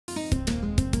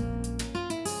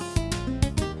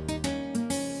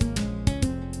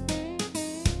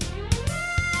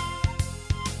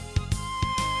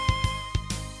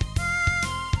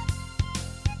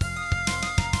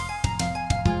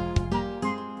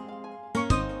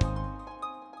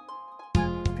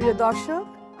প্রিয় দর্শক,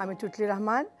 আমি টুটলি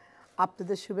রহমান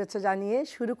আপনাদের শুভেচ্ছা জানিয়ে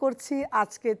শুরু করছি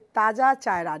আজকে তাজা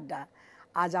চায়ের আড্ডা।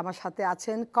 আজ আমার সাথে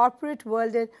আছেন কর্পোরেট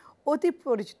ওয়ার্ল্ডের অতি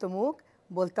পরিচিত মুখ,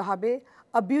 বলতে হবে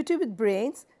আ বিউটি উইথ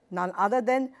ব্রেইনস, নন আদার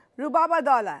দেন রুবাবা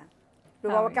দলা।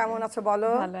 রুবাবা কেমন আছো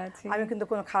বলো? আমি কিন্তু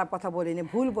কোনো খারাপ কথা বলিনি,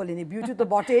 ভুল বলিনি, বিউটি তো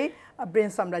বটেই,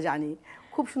 ব্রেইনস আমরা জানি।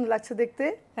 খুব সুন্দর লাগছে দেখতে।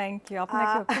 থ্যাংক ইউ,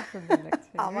 আপনাকে খুব সুন্দর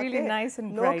লাগছে। Really nice and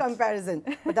bright. No comparison,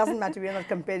 but doesn't matter, we are not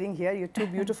comparing here, you're too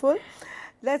beautiful.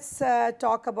 Let's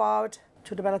talk about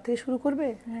ছোটবেলা থেকে শুরু করবে?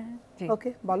 ওকে,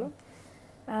 বলো।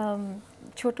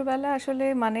 ছোটবেলা আসলে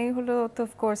মানেই হলো তো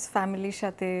অফ কোর্স ফ্যামিলির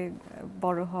সাথে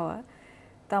বড় হওয়া।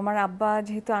 তো আমার আব্বা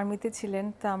যেহেতু আর্মিতে ছিলেন,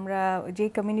 তো আমরা যে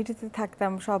কমিউনিটিতে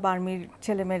থাকতাম সব আর্মির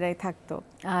ছেলেমেয়েরাই থাকতো।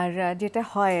 আর যেটা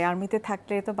হয় আর্মিতে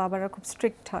থাকলে তো বাবারা খুব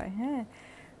স্ট্রিক্ট হয়, হ্যাঁ।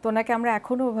 তো ওনাকে আমরা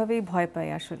এখনো ওভাবেই ভয় পাই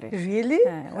আসলে। রিয়েলি?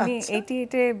 হ্যাঁ, উনি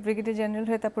 88-এ ব্রিগেডিয়ার জেনারেল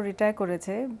হয়ে তারপর রিটায়ার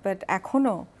করেছে, বাট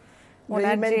এখনো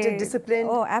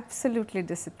absolutely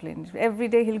disciplined. Every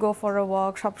day he'll go for a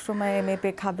walk, সব সময়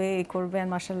মেপে খাবে, এই করবে, and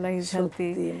mashallah he's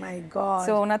healthy. My God.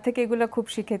 So ওনার থেকে এগুলো খুব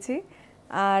শিখেছি।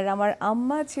 আর আমার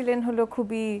আম্মা ছিলেন হলো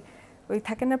খুবই ওই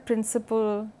থাকে না প্রিন্সিপাল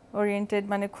ওরিয়েন্টেড,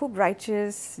 মানে খুব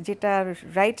রাইচাস, যেটা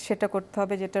রাইট সেটা করতে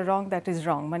হবে, যেটা রং দ্যাট ইজ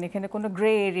রং, মানে এখানে কোনো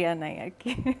গ্রে এরিয়া নাই আর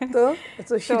কি। তো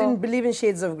she didn't believe in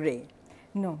shades of grey.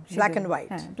 No, black and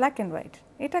white. হ্যাঁ, black and white.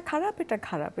 এটা খারাপ, এটা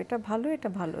খারাপ, এটা ভালো, এটা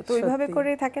ভালো। তো ওইভাবে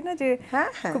করে থাকে না যে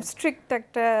খুব স্ট্রিক্ট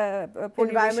একটা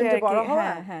পরিবেশে বড় হওয়া।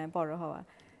 হ্যাঁ, বড় হওয়া।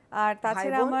 আর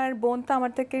তাছাড়া আমার বোন তো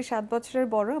আমার থেকে 7 বছরের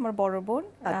বড়, আমার বড় বোন,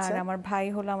 আর আমার ভাই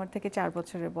হলো আমার থেকে 4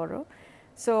 বছরের বড়।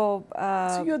 So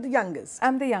you're the youngest.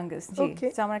 I'm the youngest, G.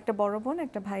 So আমার একটা বড় বোন,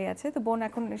 একটা ভাই আছে। তো বোন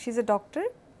এখন she's a doctor.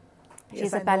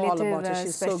 She's a palliative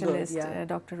specialist,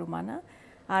 Dr. Rumana.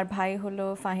 আর ভাই হলো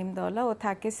ফাহিম দলা, ও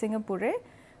থাকে সিঙ্গাপুরে।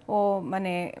 ও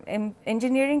মানে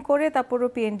ইঞ্জিনিয়ারিং করে তারপরও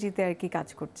পিএনজিতে আর কি কাজ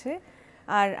করছে।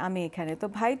 আর আমি এখানে। তো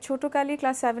ভাই ছোটকালে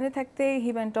ক্লাস 7-এ থাকতে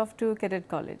he went of two cadet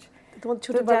college. তোমার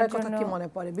ছোটবেলার কথা কি মনে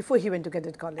পড়ে before he went to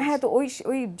cadet college? হ্যাঁ, তো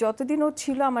ওই যতদিন ও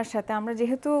ছিল আমার সাথে, আমরা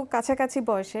যেহেতু কাছাকাছি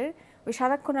বয়সের, ওই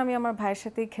সারাক্ষণ আমি আমার ভাইয়ের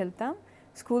সাথেই খেলতাম।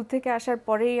 স্কুল থেকে আসার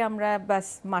পরেই আমরা বাস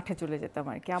মাঠে চলে যেতাম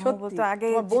আর কি। আম্মু বলতো আগে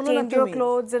change your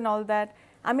clothes and all that.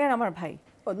 আমি আর আমার ভাই।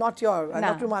 Not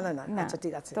Rumana না। আচ্ছা,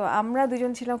 ঠিক আছে। তো আমরা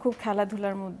দুজন ছিলাম খুব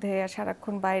খেলাধুলার মধ্যে, আর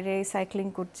সারাক্ষণ বাইরে সাইক্লিং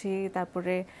করছি।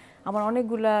 তারপরে আমার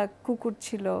অনেকগুলা কুকুর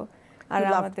ছিল। আর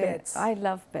আমাদের আই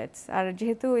লাভ পেটস। আর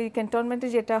যেহেতু ওই ক্যান্টনমেন্টে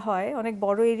যেটা হয়, অনেক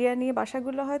বড় এরিয়া নিয়ে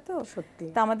বাসাগুলো হয়, তো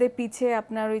তো আমাদের পিছে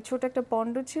আপনার ওই ছোট একটা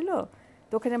পন্ড ছিল,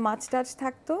 তো ওখানে মাছ টাছ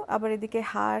থাকতো। আবার এদিকে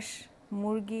হাঁস,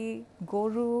 মুরগি,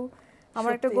 গরু।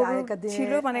 আমার একটা গরু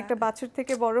ছিল, মানে একটা বাছুর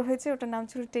থেকে বড় হয়েছে, ওটার নাম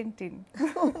ছিল টিনটিন।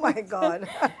 Oh my God.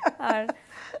 আর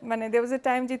মানে there was a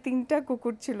time যে 3টা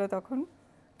কুকুর ছিল তখন।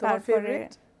 তোমার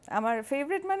ফেভারিট? আমার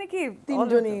ফেভারিট মানে কি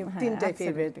তিনটাই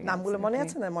ফেভারিট। নামগুলো মনে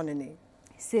আছে না? মনে নেই।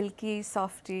 Silky,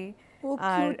 softy,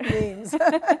 R names,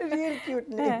 real cute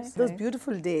names, those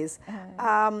beautiful days.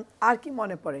 আর কি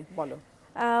মনে পড়ে বলো?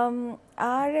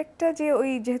 আর একটা যে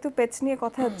ওই যেহেতু পেটস নিয়ে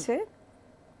কথা হচ্ছে,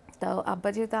 তাও আব্বা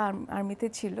যেহেতু আর্মিতে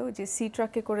ছিল, যে সি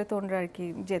ট্রাকে করে তো ওনারা আর কি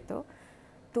যেত।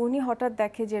 তো উনি হঠাৎ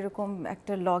দেখে যে এরকম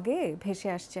একটা লগে ভেসে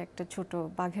আসছে একটা ছোট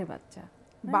বাঘের বাচ্চা।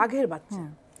 বাঘের বাচ্চা?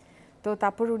 তো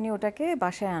তারপর উনি ওটাকে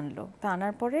বাসায় আনলো। তো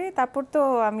আনার পরে তারপর তো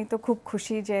আমি তো খুব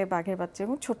খুশি যে বাঘের বাচ্চা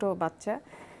এবং ছোট বাচ্চা।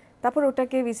 তারপর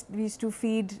ওটাকে উইজ টু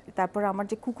ফিড। তারপর আমার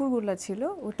যে কুকুরগুলো ছিল,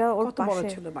 ওটা ওর পাশে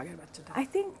ছিল বাঘের বাচ্চাটা। আই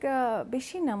থিঙ্ক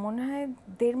বেশি না, মনে হয়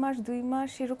 1.5 মাস 2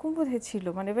 মাস এরকম বোধহয় ছিল,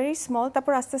 মানে ভেরি স্মল।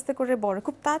 তারপর আস্তে আস্তে করে বড়,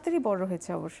 খুব তাড়াতাড়ি বড় হয়েছে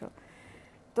অবশ্য।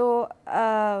 তো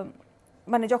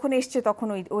মানে যখন এসছে তখন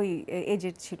ওই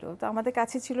এজের ছিল। তো আমাদের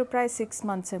কাছে ছিল প্রায় 6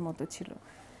 মান্থসের মতো ছিল।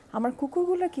 আমার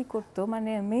কুকুরগুলো কি করতো,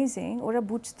 মানে অ্যামেজিং, ওরা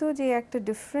বুঝতো যে একটা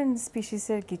ডিফারেন্ট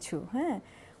স্পিসিসের কিছু, হ্যাঁ,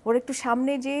 ওরা একটু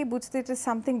সামনে যেয়ে বুঝতো এটা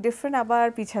সামথিং ডিফারেন্ট, আবার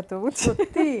পিছাতো।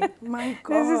 সত্যি? মাই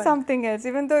god, this is something else,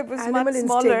 even though it was much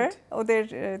smaller ওদের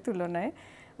তুলনায়।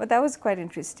 But that was quite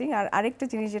interesting. আর আরেকটা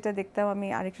জিনিস যেটা দেখতাম, আমি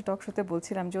আরেকটা টক শোতে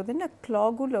বলছিলাম, যে ওদের না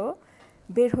ক্লগুলো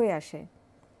বের হয়ে আসে।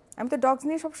 আমি তো ডগস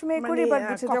নিয়ে সবসময় করি, বাট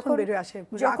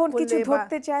যখন কিছু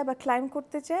ধরতে চায় বা ক্লাইম্ব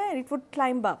করতে চায়, ইট উড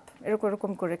ক্লাইম্ব আপ,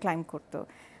 এরকম করে ক্লাইম্ব করতো।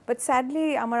 বাট স্যাডলি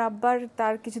আমার আব্বার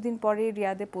তার কিছুদিন পরে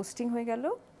রিয়াদে পোস্টিং হয়ে গেল,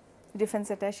 ডিফেন্স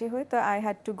অ্যাটাশে হয়ে। তো I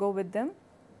had to go with them.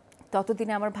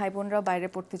 ততদিনে আমার ভাই বোনরাও বাইরে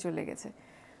পড়তে চলে গেছে।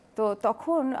 তো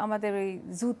তখন আমাদের ওই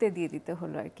জুতে দিয়ে দিতে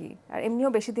হলো আর কি। আর এমনিও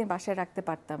বেশি দিন বাসায় রাখতে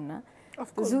পারতাম না।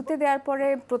 জুতে দেওয়ার পরে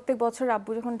প্রত্যেক বছর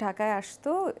আব্বু যখন ঢাকায়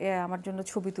আসতো, আমার জন্য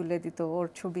ছবি তুলে দিত, ওর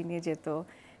ছবি নিয়ে যেত,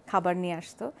 খাবার নিয়ে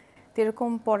আসতো। তো এরকম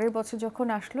পরের বছর যখন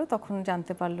আসলো, তখন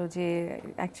জানতে পারলো যে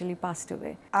অ্যাকচুয়ালি পাসড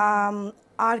অ্যাওয়ে।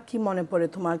 আর কি মনে পড়ে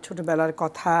তোমার ছোটবেলার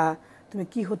কথা? তুমি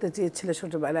কি হতে চেয়েছিলে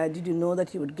ছোটবেলায়? Did you know that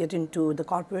you would get into the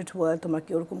corporate world? তোমার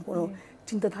কি ওরকম কোনো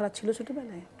চিন্তাধারা ছিল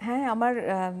ছোটবেলায়? হ্যাঁ, আমার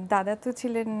দাদা তো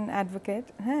ছিলেন অ্যাডভোকেট,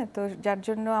 হ্যাঁ, তো যার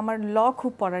জন্য আমার ল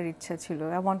খুব পড়ার ইচ্ছা ছিল।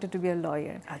 I wanted to be a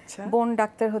lawyer. আচ্ছা। বোন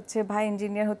ডাক্তার হচ্ছে, ভাই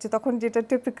ইঞ্জিনিয়ার হচ্ছে, তখন যেটা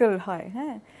টিপিক্যাল হয়,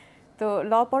 হ্যাঁ। তো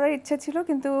ল পড়ার ইচ্ছা ছিল,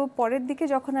 কিন্তু পরের দিকে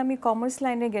যখন আমি কমার্স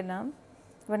লাইনে গেলাম,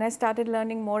 when I started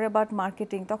learning more about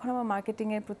marketing, তখন আমার মার্কেটিং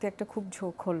এর প্রতি একটা খুব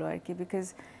ঝোঁক হলো আর কি, because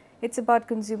it's about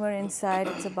consumer insight,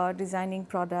 it's about designing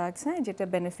products, হ্যাঁ, যেটা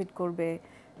বেনিফিট করবে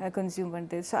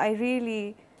কনজিউমারদের। So I really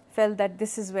felt that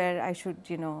this is where I should,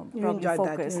 probably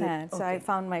focus. হ্যাঁ, so I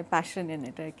found my passion in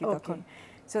it আর কি তখন।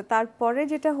 So তারপরে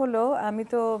যেটা হলো, আমি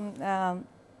তো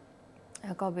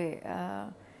কবে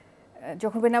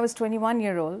যখন when I was 21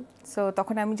 year old, so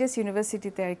তখন আমি জাস্ট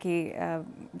ইউনিভার্সিটিতে আর কি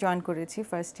জয়েন করেছি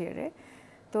ফার্স্ট ইয়ারে।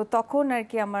 তো তখন আর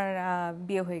কি আমার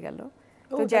বিয়ে হয়ে গেল।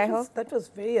 তো যাই হোক, that was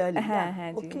very early. হ্যাঁ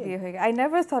জি, বিয়ে হয়ে গেল। I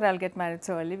never thought I'll get married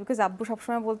so early, because আব্বু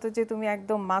সবসময় বলতো যে তুমি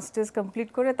একদম মাস্টার্স কমপ্লিট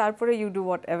করে তারপরে you do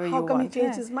whatever you want. How come he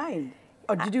changed his mind?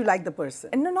 Or did you like the person?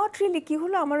 No, not really. কি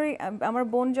হলো, আমার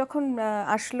বোন যখন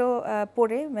আসলো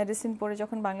পড়ে, মেডিসিন পড়ে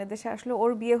যখন বাংলাদেশে আসলো,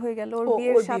 ওর বিয়ে হয়ে গেল। ওর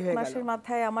বিয়ের 7 মাসের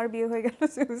মাথায় আমার বিয়ে হয়ে গেল।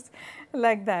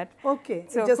 Like that. Okay,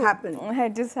 it just happened. হ্যাঁ,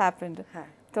 it just happened.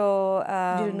 তো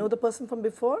did you know the person from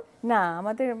before? না,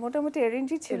 আমাদের মোটামুটি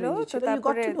অ্যারেঞ্জই ছিল। তো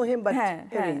তারপরে হ্যাঁ,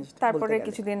 তারপরে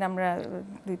কিছুদিন আমরা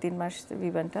 2-3 মাস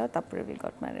বিবানটা, তারপরে we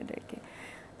got married আর কি।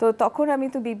 তো তখন আমি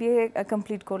তো বিবিএ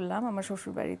কমপ্লিট করলাম আমার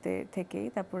শ্বশুর বাড়িতে থেকেই,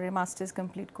 তারপরে মাস্টার্স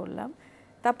কমপ্লিট করলাম।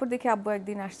 তারপর দেখি আব্বু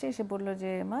একদিন আসছে, এসে বললো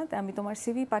যে মা, আমি তোমার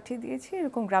সিভি পাঠিয়ে দিয়েছি,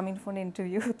 এরকম গ্রামীণ ফোনে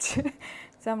ইন্টারভিউ হচ্ছে।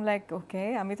 So I am like okay.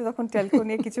 আমি তো তখন টেলকো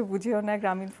নিয়ে কিছু বুঝিও না,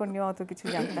 গ্রামীণ ফোন নিয়ে অত কিছু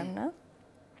জানতাম না।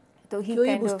 তো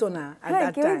কেউই বুঝতো না,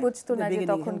 কেউই বুঝতো না যে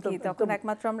তখন কি, তখন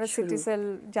একমাত্র আমরা সিটিসেল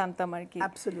জানতাম আর কি।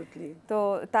 অ্যাবসলিউটলি। তো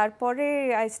তারপরে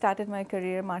I started my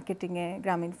career marketing এ,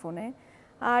 গ্রামীণ ফোনে।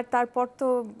 আর তারপর তো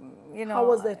how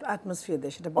was that atmosphere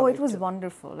there? সেটা oh, it was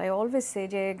wonderful. I always say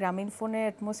যে গ্রামীণ ফোনে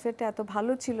অ্যাটমসফিয়ারটা এত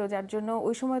ভালো ছিল, যার জন্য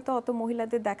ওই সময় তো অত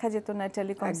মহিলাদের দেখা যেত না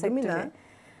টেলিকম সেক্টরে।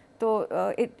 তো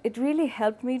it really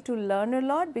helped me to learn a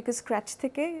lot, because scratch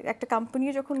থেকে একটা কোম্পানি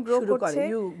যখন গ্রো করছে,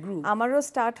 আমারও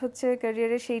স্টার্ট হচ্ছে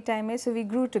ক্যারিয়ারে সেই টাইমে। So we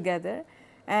grew together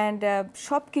and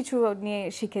সব কিছু নিয়ে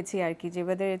শিখেছি আর কি, যে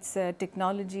whether it's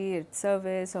technology, it's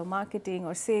service or marketing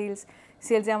or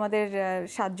সেলসে আমাদের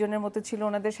 7 জনের মতো ছিল,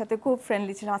 ওনাদের সাথে খুব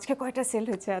ফ্রেন্ডলি ছিল। আজকে কয়টা সেল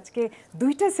হয়েছে, আজকে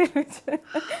 2টা সেল হয়েছে।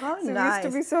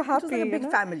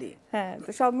 হ্যাঁ, তো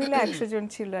সব মিলে 100 জন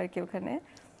ছিল আর কি ওখানে।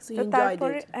 তো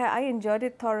তারপরে আই এনজয়েড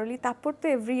ইট থরলি। তারপর তো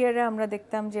এভরি ইয়ারে আমরা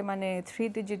দেখতাম যে মানে 3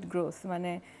 ডিজিট গ্রোথ,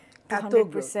 মানে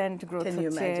 100% গ্রোথ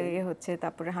হচ্ছে,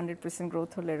 তারপরে 100%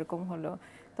 গ্রোথ হলো, এরকম হলো।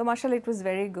 তো মাশাআল্লাহ, ইট was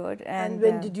very good. And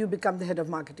when did you become the head of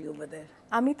marketing over there?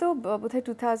 আমি তো বোধহয়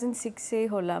 2006 এ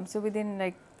হলাম, সো উইদিন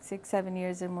লাইক 6-7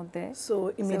 years এর মধ্যে। So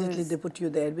immediately they put you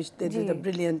there, which they did a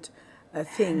brilliant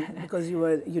thing, because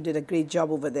you did a great job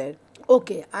over there.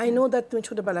 Okay, I know that তুমি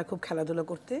ছোটবেলায় খুব খেলাধুলা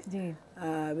করতে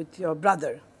with your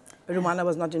brother. Rumana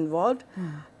was not involved.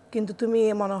 কিন্তু তুমি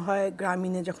মনে হয়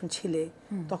গ্রামীণে যখন ছিলে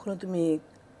তখন তুমি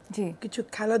কিছু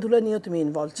খেলাধুলা নিয়ে তুমি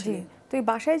ইনভলভ ছিলে। তো এই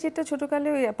বাসায় যেটা ছোটকালে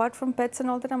apart from pets and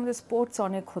all that, আমাদের স্পোর্টস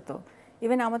অনেক হতো।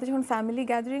 ইভেন আমাদের যখন ফ্যামিলি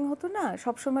গ্যাদারিং হতো না,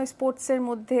 সবসময় স্পোর্টসের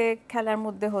মধ্যে, খেলার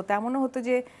মধ্যে হতো। এমনও হতো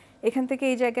যে এখান থেকে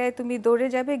এই জায়গায় তুমি দৌড়ে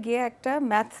যাবে, গিয়ে একটা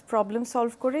ম্যাথ প্রবলেম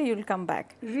সলভ করে you will come back.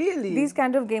 Really? This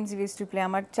kind of games we used to play.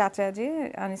 আমার চাচা যে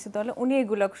আনিসুদ্দৌলা, উনি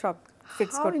এগুলো সব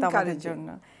ফিক্স করতেন আমাদের জন্য।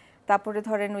 তারপরে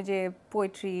ধরেন ওই যে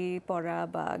পোয়েট্রি পড়া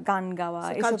বা গান গাওয়া,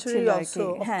 এসব ছিল আর কি।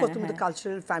 হ্যাঁ,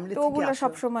 তো ওগুলো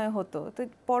সবসময় হতো। তো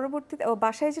পরবর্তীতে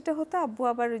বাসায় যেটা হতো, আব্বু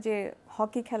আবার ওই যে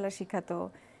হকি খেলা শিখাতো,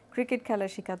 ক্রিকেট খেলা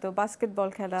শিখাতো, বাস্কেটবল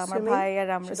খেলা। আমার ভাই আর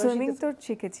আমরা সুইমিং তো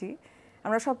শিখেছি।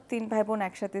 আমরা সব 3 ভাই বোন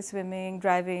একসাথে সুইমিং,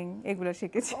 ড্রাইভিং এগুলো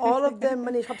শিখেছি। অল অফ देम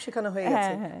মানে সব শেখানো হয়ে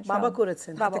গেছে। বাবা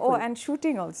করেছেন? বাবা। ও, and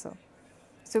shooting also.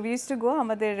 So we used to go,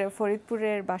 আমাদের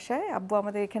ফরিদপুরের বাসায় আব্বু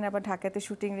আমাদের এখানে আবার ঢাকাতে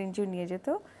শুটিং রেঞ্জও নিয়ে যেত।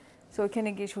 সো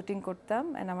ওখানে গিয়ে শুটিং করতাম।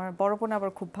 এন্ড আমার বড় বোন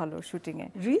আবার খুব ভালো shooting A.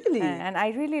 Really? And I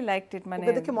really liked ইট। মানে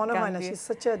দেখে মনে হয় না she is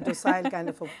such a ডোসাইল kind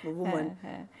of woman.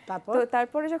 তো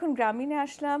তারপরে যখন গ্রামীণে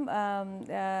আসলাম,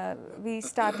 উই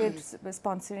স্টার্টেড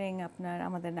স্পন্সরিং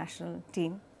আমাদের national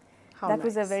team. That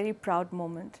was a very proud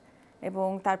moment. এবং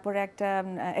তারপরে একটা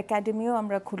একাডেমিও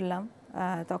আমরা খুললাম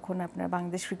তখন আপনার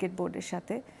বাংলাদেশ ক্রিকেট বোর্ডের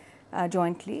সাথে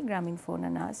jointly, Grameen Phone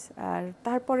and us. আর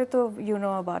তারপরে তো you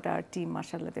know about our team,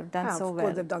 mashallah, they've done so well. Of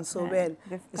course, they've done so well.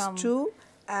 It's true.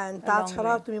 And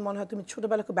তাছাড়া তুমি মনে হয় তুমি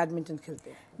ছোটবেলায় খুব ব্যাডমিন্টন খেলতে?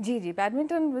 জি,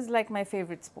 badminton was like my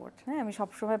favorite sport. হ্যাঁ, আমি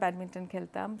সবসময় ব্যাডমিন্টন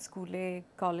খেলতাম স্কুলে,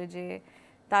 কলেজে।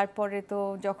 তারপরে তো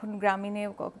যখন গ্রামীণে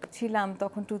ছিলাম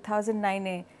তখন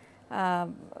 2009-এ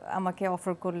আমাকে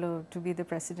অফার করলো to be the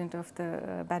president of the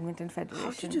badminton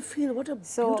federation. How did you feel? What a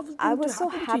So beautiful thing I was to so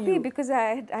happen happy to you. because I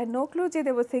had no clue that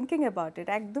they were thinking about it.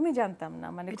 একদমই জানতাম না,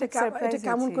 মানে খুব surprise এটা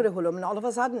কেমন করে হলো, মানে all of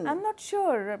a sudden? I'm not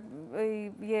sure.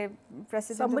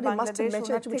 President of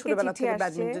Bangladesh তুমি ছোটবেলা থেকে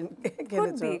ব্যাডমিন্টন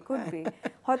খেলেছো। could be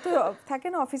হয়তো থাকে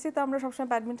না অফিসে, তো আমরা সবসময়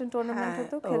ব্যাডমিন্টন টুর্নামেন্ট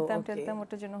হতো, খেলতাম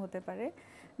ওটার জন্য হতে পারে।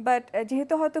 বাট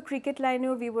যেহেতু হয়তো cricket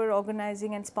লাইনেও we were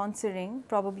organizing and sponsoring,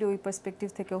 probably ওই পার্সপেক্টিভ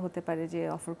থেকেও হতে পারে যে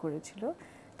অফার করেছিল।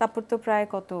 তারপর তো প্রায়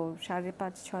কত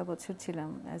 5.5-6 বছর ছিলাম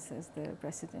as the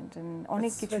president, and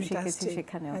অনেক কিছু শিখেছি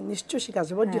সেখানে। নিশ্চয়ই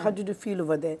শিখেছি। How did you feel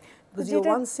over there? Because you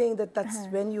were once saying that's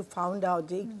when you found out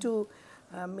যে একটু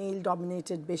মেল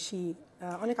ডমিনেটেড বেশি,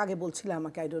 অনেক আগে বলছিলাম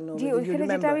আমাকে, I don't know G, whether you ওইখানে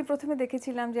remember. যেটা আমি প্রথমে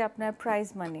দেখেছিলাম যে আপনার প্রাইজ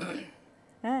মানি,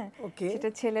 হ্যাঁ, সেটা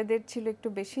ছেলেদের ছিল একটু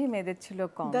বেশি, মেয়েদের ছিল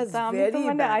কম। That's তো আমি তো very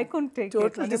মানে bad. I couldn't take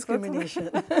Total it, discrimination.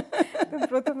 তো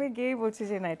প্রথমে গিয়ে বলছি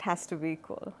যে না, it has to be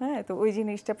equal, হ্যাঁ। তো ওই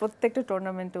জিনিসটা প্রত্যেকটা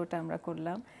টুর্নামেন্টে ওটা আমরা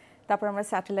করলাম। তারপর আমরা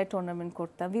স্যাটেলাইট টুর্নামেন্ট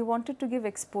করতাম। We wanted to give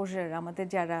exposure আমাদের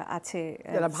যারা আছে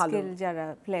স্কিল, যারা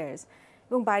প্লেয়ার্স,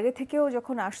 এবং বাইরে থেকেও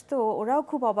যখন আসতো ওরাও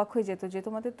খুব অবাক হয়ে যেত যে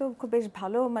তোমাদের তো খুব বেশ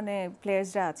ভালো মানে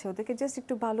প্লেয়ার্সরা আছে, ওদেরকে জাস্ট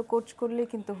একটু ভালো কোচ করলেই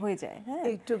কিন্তু হয়ে যায়, হ্যাঁ,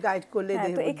 একটু গাইড করলে।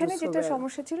 তো এখানে যেটা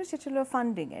সমস্যা ছিল সেটা ছিল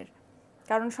ফান্ডিং এর,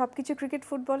 কারণ সবকিছু ক্রিকেট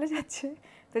ফুটবলে যাচ্ছে,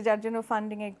 তো যার জন্য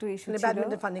ফান্ডিং এর একটু ইস্যু ছিল,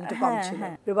 ব্যাডমিন্টন ফান্ডিং একটু কম ছিল।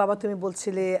 বাবা, তুমি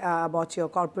বলছিলে about your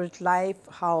corporate life,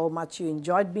 how much you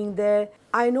enjoyed being there.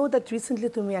 I know that recently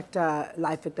তুমি একটা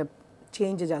লাইফ একটা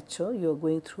চেঞ্জে যাচ্ছ, you are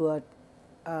going through a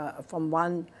from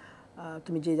one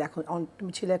তুমি যে এখন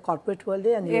তুমি ছিলে কর্পোরেট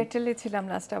ওয়ার্ল্ডে, and এয়ারটেলে ছিলাম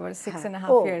লাস্ট আবার 6.5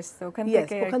 ইয়ার্স, তো ওখান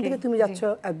থেকে তুমি যাচ্ছ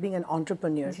being an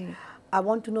entrepreneur. I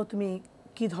want to know তুমি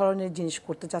কি ধরনের জিনিস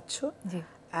করতে চাচ্ছ,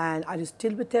 and are you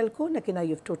still with telco নাকি না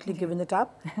you've totally given it up,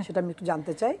 সেটা আমি একটু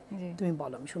জানতে চাই, তুমি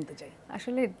বলো, আমি শুনতে চাই।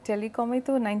 আসলে টেলিকমে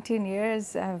তো 19 ইয়ার্স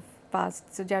have passed,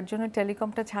 so যার জন্য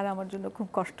টেলিকমটা ছাড়া আমার জন্য খুব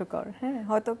কষ্টকর, হ্যাঁ,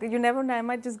 হয়তো you never know, I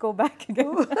might just go back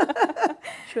again.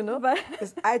 শুনো,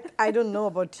 I don't know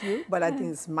about you, but I think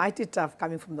it's mighty tough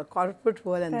coming from the corporate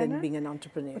world and then being an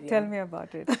entrepreneur. Tell me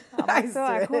about it. So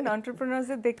এখন entrepreneurs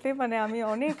দেখলে মানে আমি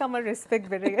অনেক আমার respect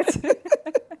বেড়ে গেছে,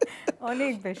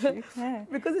 অনেক বেশি, হ্যাঁ,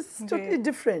 because it's totally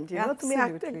different, you know, তুমি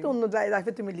একটা অন্য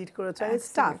লাইফে তুমি লিড করেছো, and it's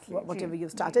tough whatever you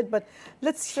started, but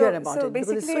let's hear about it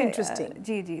because it's so interesting.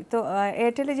 জি, তো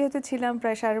এয়ারটেলে যেহেতু ছিলাম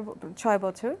প্রায় 6.5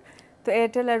 বছর, তো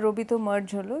এয়ারটেল আর রবি তো মার্জ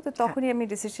হলো, তো তখনই আমি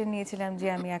ডিসিশন নিয়েছিলাম যে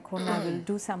আমি এখন I will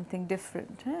do something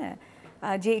different, হ্যাঁ,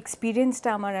 যে এক্সপিরিয়েন্সটা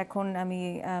আমার এখন আমি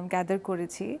গ্যাদার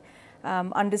করেছি,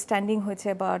 আন্ডারস্ট্যান্ডিং হয়েছে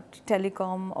about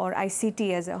telecom or ICT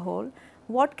as a whole,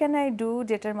 what can I do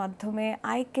যেটার মাধ্যমে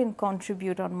I can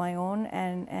contribute on my own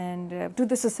and to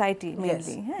the society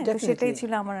mainly, হ্যাঁ, তো সেটাই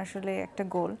ছিল আমার আসলে একটা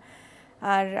গোল।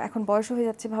 আর এখন বয়স হয়ে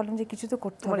যাচ্ছে, ভাবলাম যে কিছু তো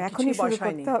করতে হবে, এখনই শুরু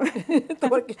করতে হবে,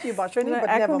 তোমার কিছু বয়স হয়নি, but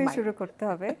never mind, শুরু করতে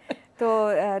হবে। তো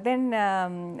দেন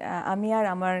আমি আর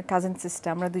আমার কাজিন সিস্টার,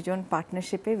 আমরা দুজন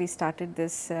পার্টনারশিপে we started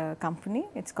this company,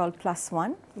 it's called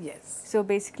 +1. Yes, so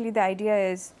basically the idea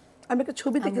is, আমি একটা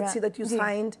ছবি দেখেছি that you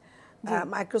signed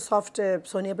Microsoft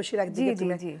Sonia Bashir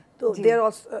একদিকে, তো they are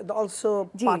also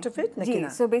part of it নাকি না?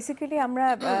 সো বেসিক্যালি আমরা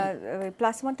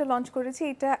 +1টা লঞ্চ করেছি,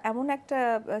 এটা এমন একটা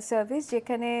সার্ভিস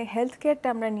যেখানে হেলথ কেয়ারটা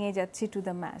আমরা নিয়ে যাচ্ছি টু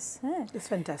দ্য ম্যাস, হ্যাঁ, ইটস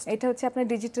ফ্যান্টাস্টিক। এটা হচ্ছে আপনার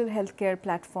ডিজিটাল হেলথ কেয়ার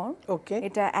প্ল্যাটফর্ম, ওকে,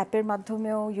 এটা অ্যাপের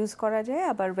মাধ্যমেও ইউজ করা যায়,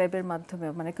 আবার ওয়েবের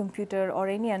মাধ্যমেও, মানে computer or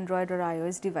any Android or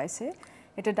iOS ডিভাইসে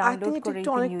এটা ডাউনলোড করে ইউ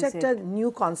ক্যান ইউজ ইট। একটা নিউ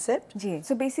কনসেপ্ট। জি,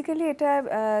 সো বেসিক্যালি এটা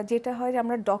যেটা হয়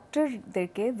আমরা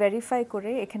ডক্টরদেরকে ভেরিফাই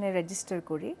করে এখানে রেজিস্টার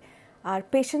করি, আর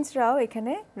পেশেন্টসরাও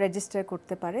এখানে রেজিস্টার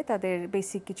করতে পারে তাদের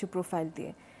বেসিক কিছু প্রোফাইল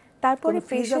দিয়ে। তারপরে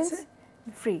patients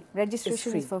free,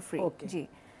 registration is for free. জি,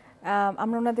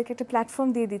 আমরা ওনাদেরকে একটা প্ল্যাটফর্ম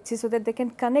দিয়ে দিচ্ছি so that they can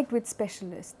connect with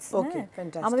স্পেশালিস্টস।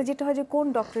 আমরা যেটা হয় যে কোন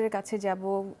ডক্টরের কাছে যাব,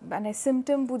 মানে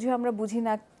সিমটম বুঝে আমরা বুঝি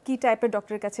না কি টাইপের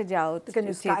ডক্টরের কাছে যাও,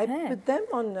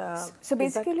 সো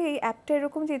বেসিক্যালি এই অ্যাপটা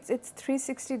এরকম যে ইটস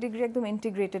 360 ডিগ্রি একদম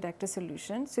ইন্টিগ্রেটেড একটা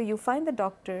solution. So you find the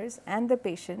doctors and the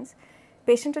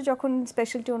পেশেন্টরা যখন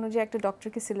স্পেশালিটি অনুযায়ী একটা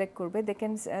ডক্টরকে সিলেক্ট করবে, they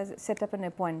can set up an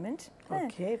appointment.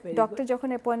 Doctor যখন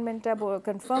অ্যাপয়েন্টমেন্টটা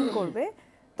কনফার্ম করবে,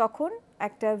 তখন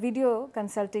একটা ভিডিও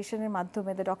কনসালটেশনের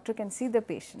মাধ্যমে the doctor can see the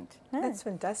patient.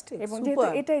 এবং যেহেতু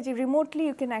এটাই যে remotely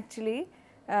you can actually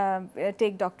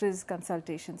take doctors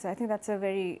consultations. I think that's a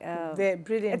very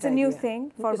brilliant, it's a new thing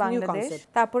for Bangladesh.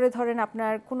 তারপরে ধরেন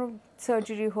আপনার কোনো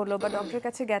সার্জারি হলো বা ডক্টরের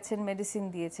কাছে গেছেন, মেডিসিন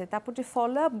দিয়েছে, তারপর যে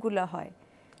ফলো আপ গুলো হয়,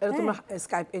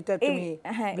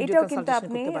 এটাও কিন্তু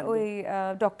আপনি ওই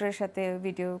ডক্টরের সাথে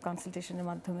ভিডিও কনসালটেশনের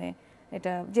মাধ্যমে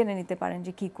এটা জেনে নিতে পারেন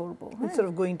যে কি করব, instead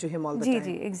of going to him all the time.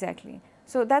 G, exactly.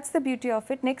 So that's the beauty of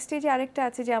it. Next স্টেজে আরেকটা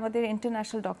আছে যে আমাদের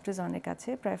ইন্টারন্যাশনাল ডক্টরস অনেক আছে,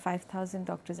 প্রায় 5000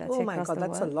 ডক্টরস আছে across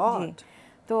the world।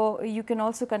 তো তো you can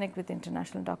also connect with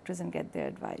international doctors and get their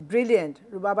advice. Brilliant.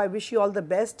 Rubaba, I wish you all the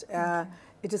best.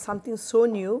 It is something so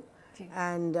new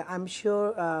and I'm sure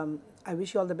I wish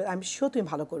you all the best. I'm sure তুমি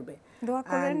ভালো করবে. দোয়া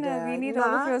করেন, we need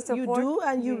all of your support. You do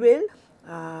and you will.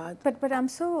 But I'm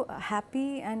so happy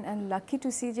and lucky to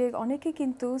see যে অনেকে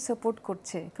কিন্তু support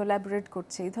করছে, collaborate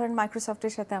করছে। এই ধরেন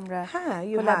মাইক্রোসফটের সাথে আমরা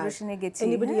কোলাবোরেশনে গেছি,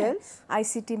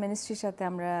 আইসিটি মিনিস্ট্রির সাথে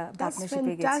আমরা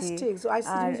পার্টনারশিপে গেছি। সো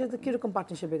আইসিটি মিনিস্ট্রির সাথে কি রকম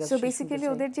পার্টনারশিপে গেছে? সো বেসিক্যালি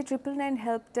ওদের যে 999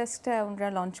 হেল্প ডেস্কটা ওরা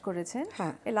লঞ্চ করেছেন,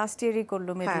 লাস্ট ইয়ারই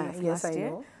করলো, মিডল অফ লাস্ট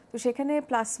ইয়ার। তো সেখানে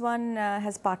 +1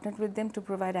 has partnered with them to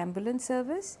provide ambulance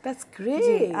service. That's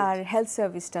great. R health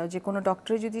সার্ভিসটাও যে কোনো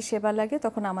ডক্টরের যদি সেবা লাগে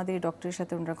তখন আমাদের এই ডক্টরের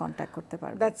সাথে ওরা কন্ট্যাক্ট করতে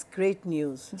পারবে। That's great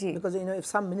news because you know if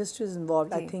some ministry is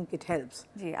involved I think it helps.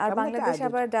 জি, আর বাংলাদেশ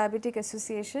আবার ডায়াবেটিক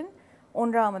অ্যাসোসিয়েশন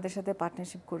ওনরা আমাদের সাথে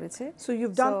পার্টনারশিপ করেছে। So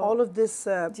you've done all of this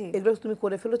এগুলো তুমি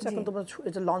করে ফেলেছো, এখন তোমরা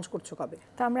এটা লঞ্চ করছো কবে?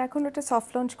 তো আমরা এখন এটা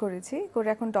সফট লঞ্চ করেছি, করে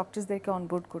এখন ডক্টরসদেরকে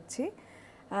অনবোর্ড করছি।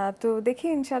 তো দেখি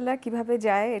ইনশাআল্লাহ কিভাবে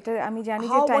যায়, এটা আমি জানি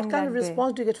যে টাইম লাগবে। What kind of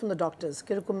response do you get from the doctors?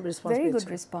 কিরকম response? Very good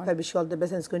response. I wish you all the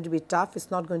best and it's going to be tough. It's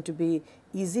not going to be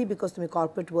easy because তুমি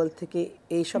corporate world থেকে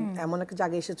এই সব এমন একটা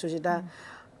জায়গায় এসেছো যেটা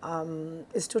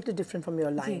is totally different from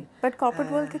your line. But corporate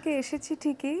world থেকে এসেছি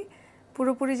ঠিকই,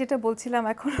 পুরোপুরি যেটা বলছিলাম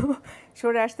এখনো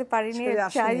সরে আসতে পারিনি,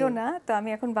 চাইও না। তো আমি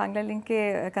এখন বাংলা লিংকে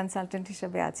কনসালটেন্ট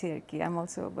হিসেবে আছি আর কি। I'm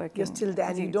also working. You're still there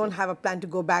and you don't have a plan to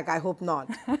go back. I hope not.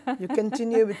 You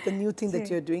continue with the new thing that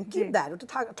you're doing. Keep that. ওটা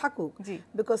থাকুক,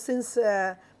 because since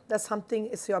that's something,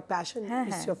 it's your passion,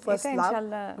 it's your first love,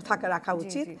 রাখা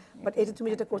উচিত। But এটা তুমি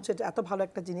যেটা করছো এটা এত ভালো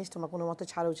একটা জিনিস, তোমার কোনো মতে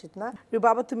ছাড়া উচিত না।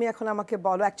 রুবাবা, তুমি এখন আমাকে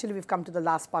বলো, actually we've come to the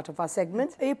last part of our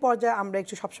segment. এই পর্যায়ে আমরা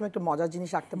একটু সবসময় একটু মজার জিনিস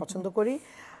রাখতে পছন্দ করি।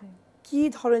 কি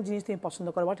ধরনের জিনিস তুমি পছন্দ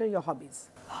করো? What are your hobbies?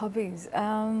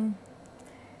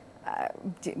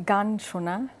 গান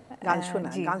শোনা।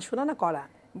 গান শোনা না করা?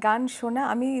 গান শোনা।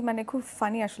 আমি মানে খুব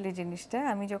ফানি আসলে জিনিসটা,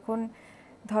 আমি যখন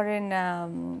ধরেন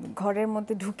ঘরের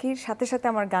মধ্যে ঢুকির সাথে সাথে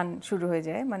আমার গান শুরু হয়ে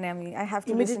যায়, মানে আমি I have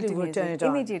to listen to music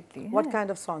immediately. What kind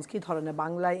of songs? কি ধরনের?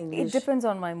 Bangla, English? It depends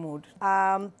on my mood.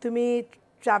 তুমি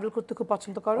ট্রাভেল করতে খুব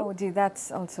পছন্দ করো? Oh G, that's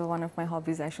also one of my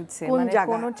hobbies I should say. মানে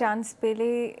কোনো চান্স পেলে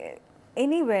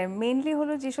anywhere, মেইনলি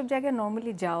হলো যেসব জায়গায়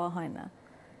নরমালি যাওয়া হয় না।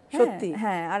 সত্যি?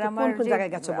 হ্যাঁ, আর আমার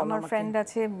আমার ফ্রেন্ড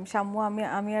আছে শাম্মু,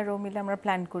 আমি আর ও মিলে আমরা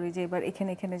প্ল্যান করি যে এবার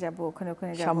এখানে যাব, ওখানে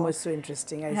যাব। শাম্মু is so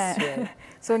interesting, I sour.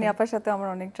 Sony আপার সাথে আমার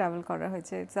অনেক ট্রাভেল করা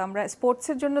হয়েছে। তো আমরা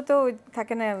স্পোর্টসের জন্য তো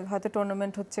থাকে না, হয়তো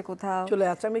টুর্নামেন্ট হচ্ছে কোথাও চলে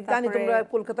যাচ্ছে। আমি জানি তোমরা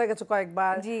কলকাতায় গেছো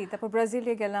কয়েকবার। জি, তারপর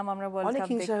ব্রাজিলে গেলাম আমরা, ওয়ার্ল্ড কাপ দেখতে।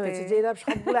 অনেক হিংসা হয়েছে যে এরা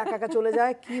সবগুলো একা একা চলে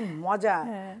যায়, কি মজা।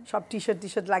 সব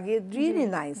টি-শার্ট লাগিয়ে, really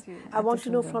nice. I want to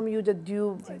know from you that you,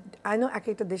 I know এক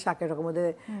একটা দেশ এক এক রকম, ওদের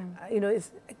you know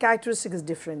characteristic is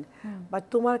different, but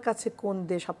তোমার কাছে কোন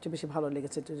দেশ সবচেয়ে বেশি ভালো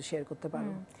লেগেছে যদি শেয়ার করতে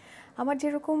পারো? আমার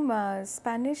যেরকম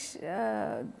স্প্যানিশ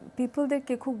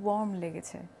পিপলদেরকে খুব ওয়ার্ম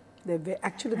লেগেছে।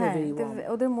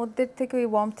 ওদের মধ্যে থেকে ওই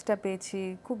ওয়ার্মথটা পেয়েছি,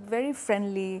 খুব ভেরি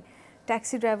ফ্রেন্ডলি।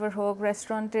 ট্যাক্সি ড্রাইভার হোক,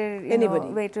 রেস্টুরেন্টের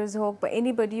ওয়েটার্স হোক, বা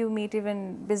এনিবডি ইউ মিট, ইভেন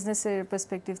বিজনেসের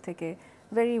পার্সপেক্টিভ থেকে,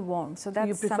 very warm. So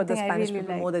that's something I really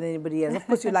like. More than anybody else. Of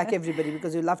course you like everybody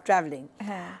because you love traveling.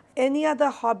 Any other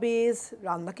hobbies?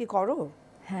 রান্না কি করো?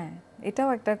 হ্যাঁ, এটাও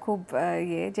একটা খুব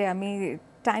যে আমি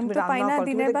টাইম তো পাই না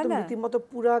দিনের বেলা। রীতিমতো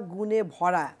পুরা গুণে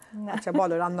ভরা। আচ্ছা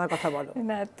বলো, রান্নার কথা বলো।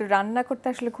 না, তো রান্না করতে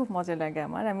আসলে খুব মজা লাগে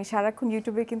আমার। আমি সারাক্ষণ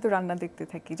ইউটিউবে কিন্তু রান্না দেখতে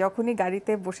থাকি, যখনই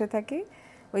গাড়িতে বসে থাকি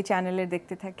ওই চ্যানেলে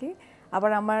দেখতে থাকি।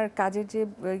 আবার আমার কাজের যে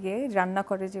রান্না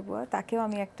করে যে বুয়া, তাকেও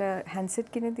আমি একটা হ্যান্ডসেট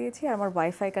কিনে দিয়েছি আর আমার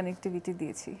ওয়াইফাই কানেক্টিভিটি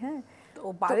দিয়েছি। হ্যাঁ,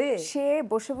 সে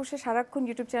বসে বসে সারাক্ষণ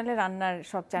ইউটিউব চ্যানেলে রান্নার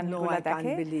সব চ্যানেলগুলো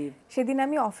দেখে। সেদিন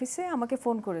আমি অফিসে, আমাকে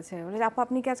ফোন করেছে, বলে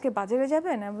আপনি কি আজকে বাজারে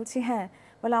যাবেন? আমি বলছি হ্যাঁ।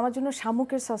 বলে আমার জন্য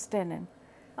শামুকের সসটা এনেন।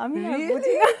 আমি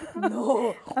বুঝি না,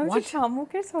 আমি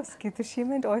শামুকের সস কি? তো she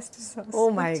made oyster sauce. O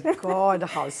my god,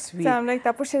 how sweet. আমি লাইক,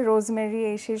 তারপর সে রোজমেরি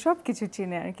এই সেই সব কিছু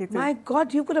চিনে আর কি। মাই god,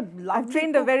 you could have loved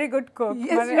trend a very good cook.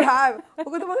 Yes you have.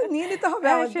 ওকে তো বলে নিয়ে নিতে হবে,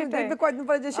 আমাদের দেখবে কয়েকদিন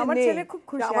পরে যে সে নেই। আমার ছেলে খুব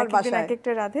খুশি আমার বাসায়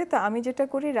একটা রাধে। তো আমি যেটা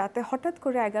করি, রাতে হঠাৎ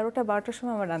করে 11টা 12টার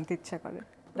সময় আমার রান্নার ইচ্ছা করে।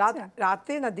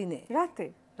 রাতে না দিনে? রাতে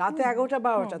 11টা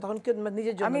 12টা। তখন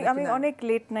নিজের জন্য আমি অনেক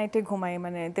লেট নাইটে ঘুমাই,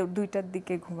 মানে 2টার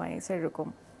দিকে ঘুমাই সেরকম।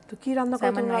 তো কি রান্না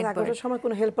করতে হয়? 11টার সময়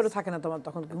কোনো হেল্পারও থাকে না তোমার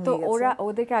তখন? তো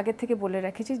ওদেরকে আগে থেকে বলে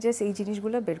রেখেছি যে এই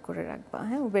জিনিসগুলো বের করে রাখবা।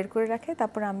 হ্যাঁ, ও বের করে রাখে।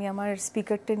 তারপর আমি আমার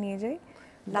স্পিকারটা নিয়ে যাই,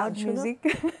 লাউড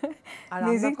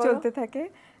মিউজিক চলতে থাকে।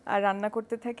 আর রান্না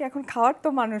করতে থাকি। এখন খাওয়ার তো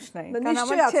মানুষ নাই, কারণ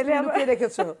আমার ছেলে লুকিয়ে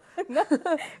রেখেছো,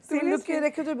 তুমি লুকিয়ে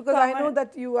রেখেছো, because I know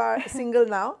that you are single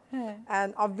now and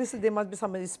obviously there must be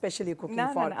somebody specially cooking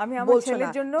for. না, আমি আমার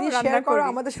ছেলের জন্য রান্না করি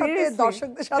আমাদের সাথে,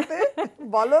 দর্শকদের সাথে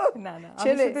বলো। না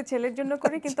আমি শুধু ছেলের জন্য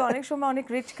করি, কিন্তু অনেক সময় অনেক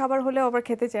রিচ খাবার হলেও আবার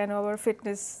খেতে চায় না, আবার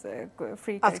ফিটনেস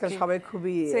ফ্রি আজকাল সবাই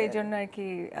খুবই, সেই জন্য আর কি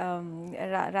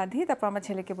রাধি। তারপর আমার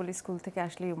ছেলেকে বলি স্কুল থেকে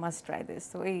আসলে ইউ মাস্ট ট্রাই দিস,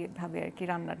 তো এইভাবে আর কি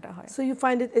রান্নাটা হয়। So you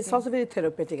find it's also very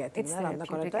therapeutic, I think, রান্না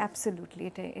করাটা। Absolutely,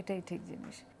 এটাই ঠিক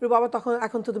জিনিস। রুবাবা,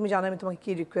 এখন তো তুমি জানো আমি তোমাকে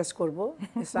কি রিকোয়েস্ট করব।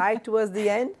 It's right towards the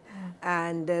end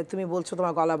and তুমি বলছো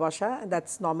তোমার গলা বসা,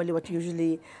 that's normally what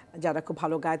usually যারা খুব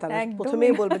ভালো গায় তারা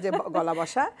প্রথমেই বলবে যে গলা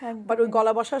বসা, বাট ওই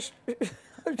গলা বসা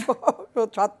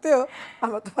সত্ত্বেও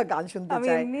আমরা তোমার গান শুনতে চাই। আমি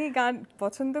এমনি গান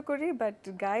পছন্দ করি, বাট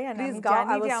গাই, আর আমি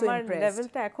জানি যে আমার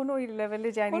লেভেলটা এখনো ওই লেভেলে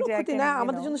যায়নি যে না,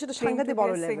 আমাদের জন্য সেটা সাংঘাতিক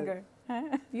বড় level.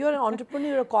 You R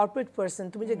entrepreneur, you R corporate person,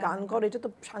 তুমি যে গান করো এটা তো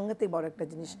সাংঘাতিক বড় একটা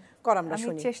জিনিস। কর, আমরা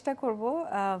শুনি। আমি চেষ্টা করব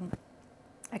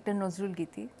একটা নজরুল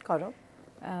গীতি করো।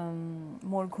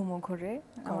 মোর ঘুমো ঘরে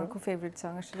আমার খুব ফেভারিট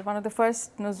সং, আসলে one of the first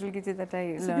Nazrul গীতি that I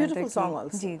learned. Beautiful song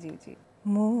also. জি।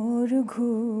 মোর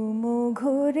ঘুমো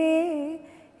ঘরে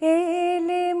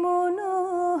এলে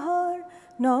মনোহর,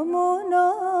 নমো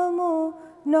নমো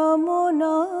নমো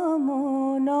নমো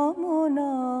নমো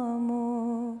নমো,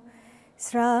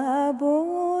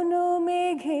 শ্রাবণ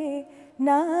মেঘে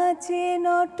নাচে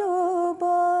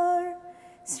নটবর,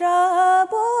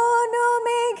 শ্রাবণ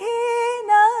মেঘে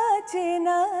নাচে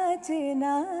নাচে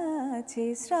নাচে,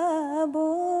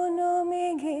 শ্রাবণ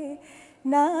মেঘে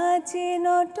নাচে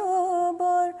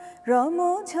নটবর, রম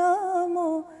ঝম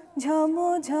ঝম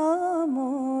ঝম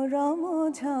রম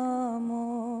ঝম,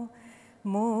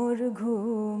 মোর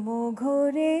ঘুমো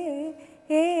ঘরে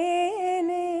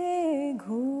এলে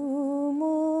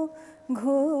ঘুমো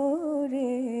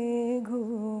ঘোরে,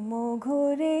 ঘুমো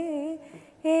ঘোরে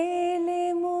এলে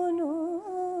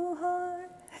মনোহর।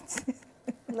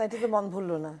 না, এটা তো মন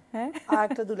ভুললো না। আর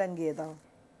একটা দুলান গিয়ে দাও।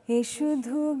 এ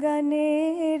শুধু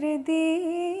গানের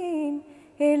দিন,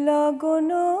 এ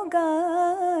লগন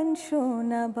গান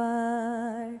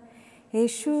শোনাবার, এ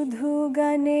শুধু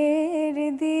গানের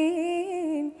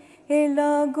দিন, এ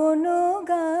লগন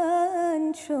গান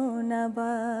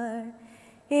শোনাবার,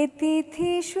 এ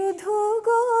তিথি শুধু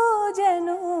গো যেন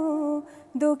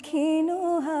দক্ষিণ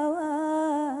হাওয়া,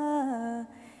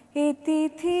 এ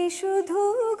তিথি শুধু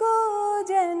গো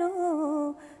যেন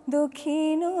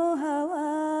দক্ষিণ হাওয়া,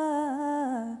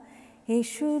 এ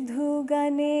শুধু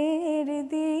গানের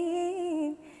দিন,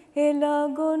 এ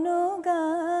লগন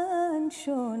গান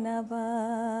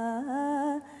শোনাবার,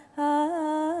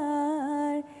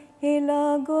 এ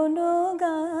লগন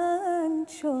গান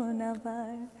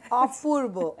শোনাবার।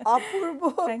 অপূর্ব, অপূর্ব।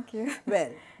 Thank you.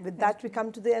 Well, with that we come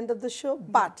to the end of the show,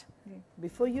 but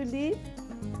before you leave,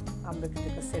 I'm going to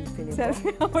take a selfie.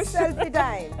 Selfie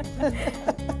time.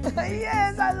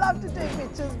 Yes, I love to take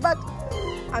pictures, but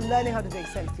I'm learning how to take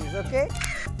selfies, okay?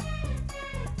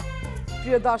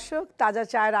 প্রিয় দর্শক, তাজা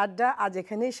চায়ের আড্ডা আজ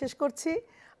এখানেই শেষ করছি।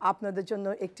 আপনাদের জন্য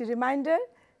একটি রিমাইন্ডার,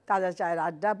 তাজা চায়ের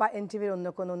আড্ডা বা এনটিভির অন্য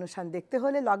কোনো অনুষ্ঠান দেখতে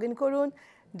হলে লগ ইন করুন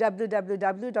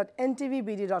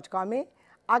www.ntvbd.com-এ।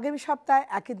 আগামী সপ্তাহে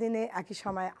একই দিনে একই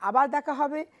সময়ে আবার দেখা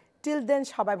হবে। টিল দেন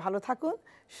সবাই ভালো থাকুন,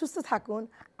 সুস্থ থাকুন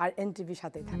আর এনটিভির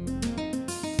সাথেই থাকুন।